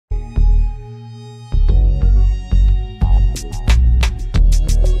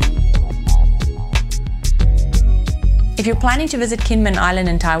If you're planning to visit Kinmen Island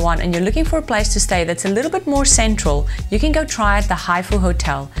in Taiwan and you're looking for a place to stay that's a little bit more central, you can go try out the HaiFu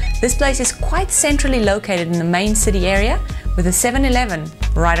Hotel. This place is quite centrally located in the main city area with a 7-Eleven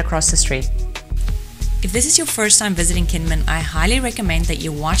right across the street. If this is your first time visiting Kinmen, I highly recommend that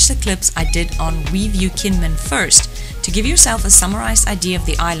you watch the clips I did on We View Kinmen first to give yourself a summarized idea of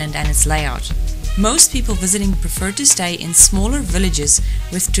the island and its layout. Most people visiting prefer to stay in smaller villages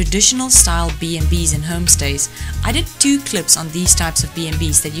with traditional style B&Bs and homestays. I did 2 clips on these types of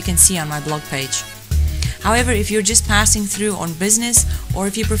B&Bs that you can see on my blog page. However, if you're just passing through on business or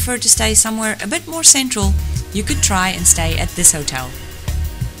if you prefer to stay somewhere a bit more central, you could try and stay at this hotel.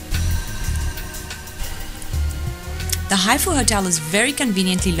 The HaiFu Hotel is very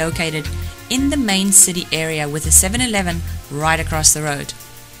conveniently located in the main city area with a 7-Eleven right across the road.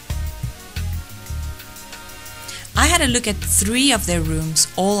 I had a look at 3 of their rooms,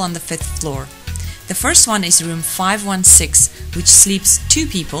 all on the 5th floor. The first one is room 516, which sleeps 2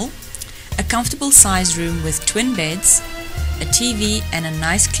 people, a comfortable sized room with twin beds, a TV and a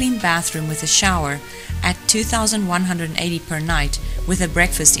nice clean bathroom with a shower at $2,180 per night with a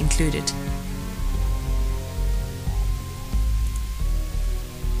breakfast included.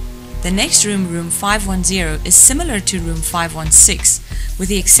 The next room, room 510, is similar to room 516, with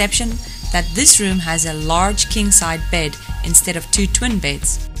the exception that this room has a large king-side bed instead of 2 twin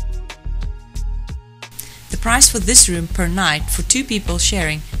beds. The price for this room per night for 2 people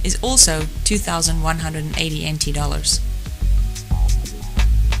sharing is also $2,180 NT dollars.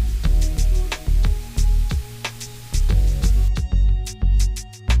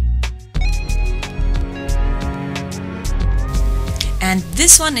 And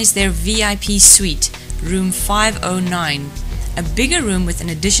this one is their VIP suite, room 509. A bigger room with an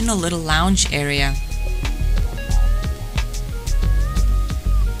additional little lounge area.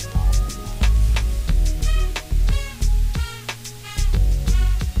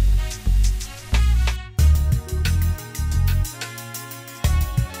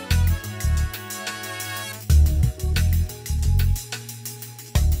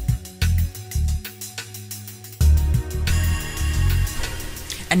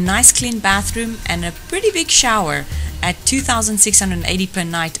 A nice clean bathroom and a pretty big shower at $2,680 per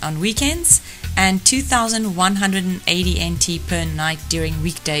night on weekends and $2,180 NT per night during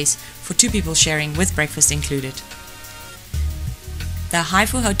weekdays for 2 people sharing with breakfast included. The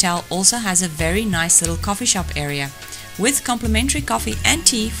HaiFu Hotel also has a very nice little coffee shop area with complimentary coffee and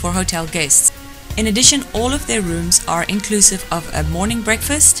tea for hotel guests. In addition, all of their rooms are inclusive of a morning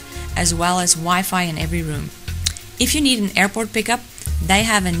breakfast as well as Wi-Fi in every room. If you need an airport pickup, they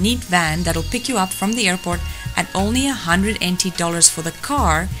have a neat van that'll pick you up from the airport at only $100 NT dollars for the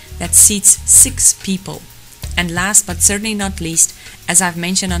car that seats 6 people. And last but certainly not least, as I've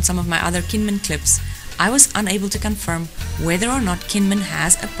mentioned on some of my other Kinmen clips, I was unable to confirm whether or not Kinmen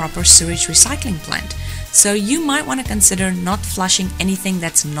has a proper sewage recycling plant. So you might want to consider not flushing anything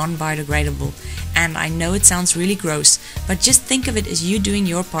that's non-biodegradable. And I know it sounds really gross, but just think of it as you doing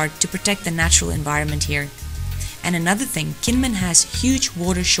your part to protect the natural environment here. And another thing, Kinmen has huge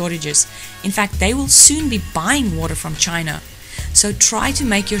water shortages. In fact, they will soon be buying water from China. So try to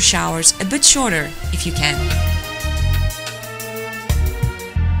make your showers a bit shorter if you can.